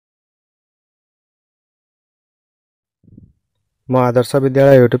मो Adarsh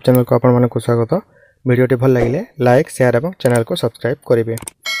Vidyalaya YouTube channel को आपण मानक स्वागत। वीडियोटी भल लगे लाइक शेयर और चैनल को सब्सक्राइब करेंगे।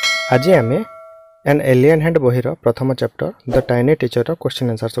 आज आम एन एलियन हैंड बही प्रथम chapter the tiny teacher question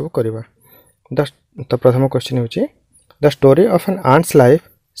answer सब करवा। तो प्रथम क्वेश्चन होची the story of N ants life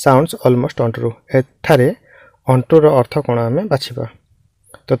sounds almost untrue. एठारे अनट्रू रो अर्थ कोन आमे बाछिबा।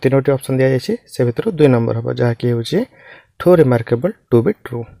 तो तीनोटी ऑप्शन दिया जायछि से भितर 2 नंबर हबो जहा कि होची to remarkable to be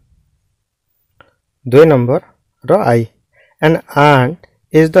true. 2 number row I An ant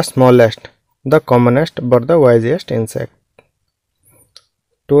is the smallest, the commonest but the wisest insect.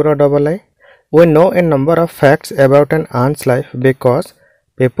 2 ro double I. We know a number of facts about an ant's life because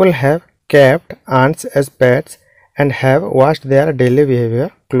people have kept ants as pets and have watched their daily behavior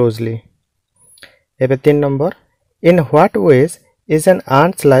closely. Ebe 3 number. In what ways is an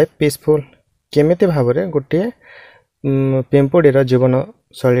ant's life peaceful? केमिति भाबरे गोटे पिंपुडी रो जीवन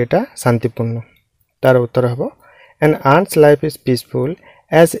शैलीटा शांतिपूर्ण। तार उत्तर हबो An ant's life is peaceful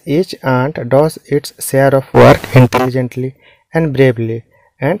as each ant does its share of work intelligently and bravely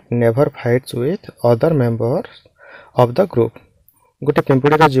and never fights with other members of the group. गोटे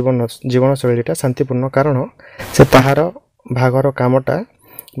पिंपुड़ीर जीवन शैलीटा शांतिपूर्ण कारण से ताहार भागर कामटा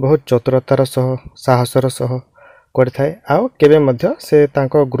बहुत चतुरतार सह साहसर सह करथाय आउ केबे मध्य से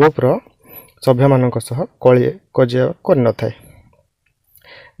तांको ग्रुप रो सभ्य मानक सह कळि कजिया कर नथाय।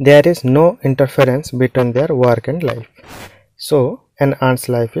 There is no interference between their work and life. So, an ant's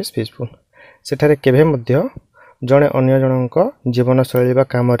life is peaceful. सेठारे केभे मध्य जणे अन्य जनक जीवन शैली बा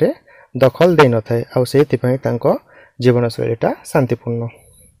काम रे दखल दे न थाए आ सेति पई तांको जीवन शैलीटा शांतिपूर्ण।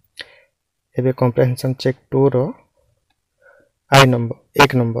 एबे comprehension check 2 row I number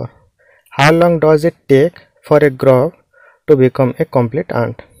 1 number how long does it take for a group to become a complete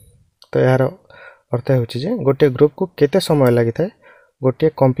aunt. तो यार अर्थ होछि जे गोटे ग्रुप को केते समय लागि थाए गोटे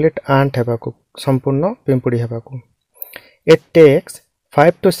कंप्लीट आंट हेबाकू संपूर्ण पिंपुड़ी हेबाकू। It takes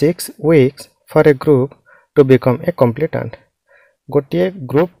 5 to 6 weeks for a group to become a complete aunt. गोटे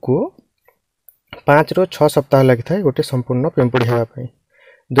ग्रुप को 5 ରୁ 6 सप्ताह लगी थाए गोटे संपूर्ण पिंपुड़ी हेबा पई।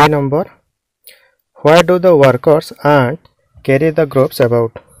 2 number why do the workers aunt carry the groups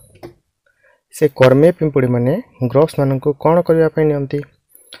about. से कर्मी पिंपुड़ी माने ग्रुप्स मानकू कोन करबा पई नियंती।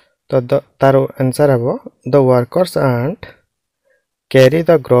 तो तार आंसर हबो the workers aunt carry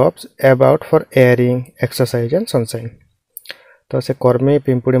the groups about for airing, exercise and sunshine. तो से कर्मी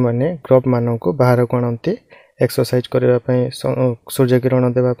पिंपुड़ी माने ग्रुप मानकू बाहर कोणंती एक्सरसाइज करबा पई सूर्य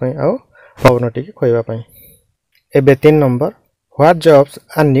किरण देबा पई आ पवन टिके खोइबा पई। एबे 3 number what jobs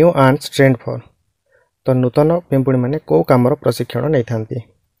are new ants trend for. तो नूतन पिंपुड़ी माने को कामर प्रशिक्षण नै थांती।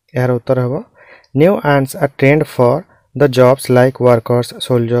 यार उत्तर हबो new ants are trend for the jobs like workers,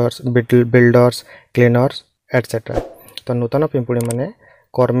 soldiers, builders, cleaners etcetera. तो नूतन पिंपुड़ी माने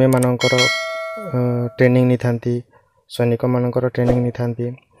कर्मी मानकर ट्रेनिंग नि थांती, सैनिक मानकर ट्रेनिंग नि थांती,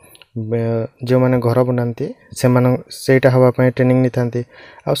 जो माने घर बनांती से मान सेटा हवा पई ट्रेनिंग नि थांती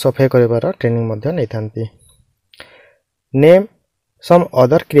आ सफाई करबार ट्रेनिंग मध्ये नै थांती। Name some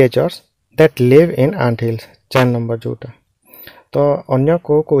other creatures that live in aunt hills. 4 number जोटा। तो अन्य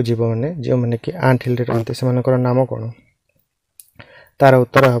को जीव माने जो माने कि आंट हिल रे रहते से मानकर नाम कोन। तार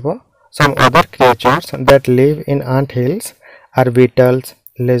उत्तर हबो Some other creatures that live in ant hills are beetles,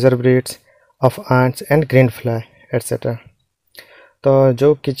 lizardbreeds of ants and greenfly etc. तो जो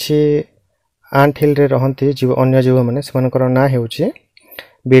किछि आंट हिल रे रहंती जीव अन्य जीव माने सेमानकर ना हेउची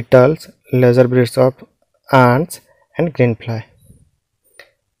beetles, lizardbreeds of ants and greenfly।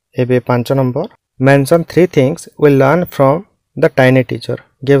 एबे 5 number mention 3 things we learn from the tiny teacher,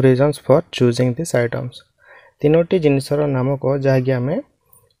 give reasons for choosing these items। तीनोटी जिनिसर नाम को जागी हमें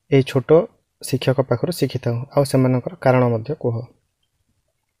ए छोटो शिक्षक पाखरु शिखिता आ सेमानकर कारण मध्ये कोह।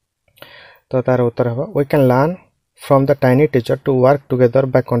 तो तार उत्तर हबो we can learn from the tiny teacher to work together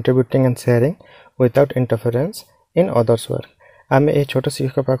by contributing and sharing without interference in others work. आमे ए छोटो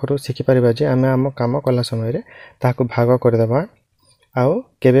शिक्षक पाखरु शिखि परिबा जे आमे हम काम कला समय रे ताकू भाग कर देबा आ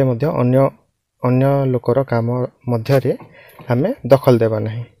केबे मध्ये अन्य लोकर काम मध्ये रे आमे दखल देबा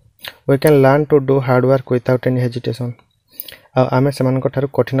नहीं। We can learn to do hard work without any hesitation. आमे सेमानक ठारु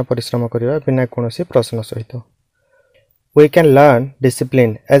कठिन परिश्रम करिवा बिना कोनोसी प्रश्न सहित। We can learn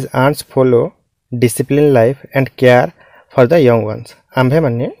discipline as ants follow discipline life and care for the young ones. आम्भे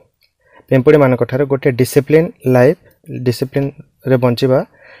माने पिंपुड़ी मानक ठारु गोटे डिसिप्लिन लाइफ डिसिप्लिन रे बंचिबा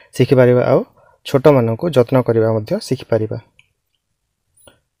सिखि परिबा आ छोट मानकू जत्न करिबा मध्ये सिखि परिबा।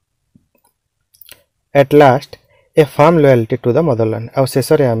 At last A firm loyalty to the Motherland. आ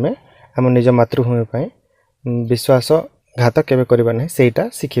शेषरे आमे हम निज मातृभूमि पई विश्वास घात केबे करबा नै सेटा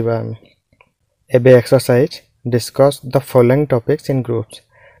सिखिबा आमे। एबे exercise discuss the following topics in groups.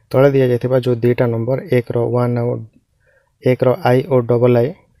 तळे दिया जायतिबा जो 2टा नंबर 1 रो 1 आउ एक रो आई और डबल आई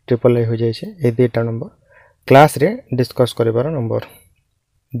ट्रिपल आई हो जाइए ये दुईटा नंबर क्लास रे डिस्कस करिवार नंबर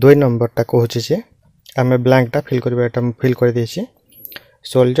 2 नंबरटा कहूँ आम ब्लैंकटा फिल करवा फिल कर देछि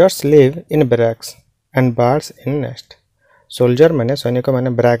soldiers live in barracks and birds in nest soldier माने सैनिक माने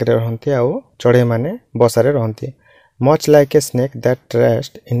ब्रैक रे रहंती आउ चढ़ई माने बसारे रहंती much like a snake that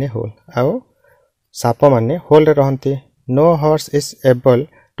rest in A whole आउ साप माने होल रे रहंती no horse is able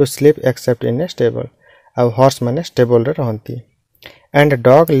to sleep accept in A stable आउ हॉर्स माने स्टेबल रे रहंती and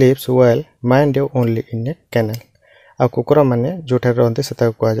dog lives well mind you only in A canal आउ कुकुर माने जोठे रहंती सेता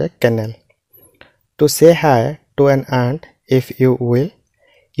को जाय कैनल टू से हाय to N aunt if you will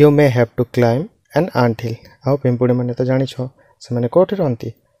you may have to climb N aunt हिल आउ पिंपुड़ी माने तो जानि छो से माने कोठी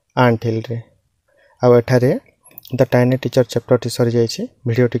रहंती आंट हिल रे आउ एठारे the tiny teacher chapter T सरी जाइछि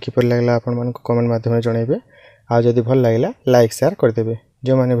वीडियो टी किपर लागला आपन मन को कमेंट माध्यम रे जणाइबे आ जदि भल लागला लाइक शेयर कर देबे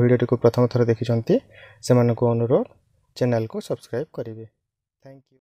जो माने वीडियो टी को प्रथम थर देखि चंती से माने को अनुरोध चैनल को सब्सक्राइब करिवे थैंक यू।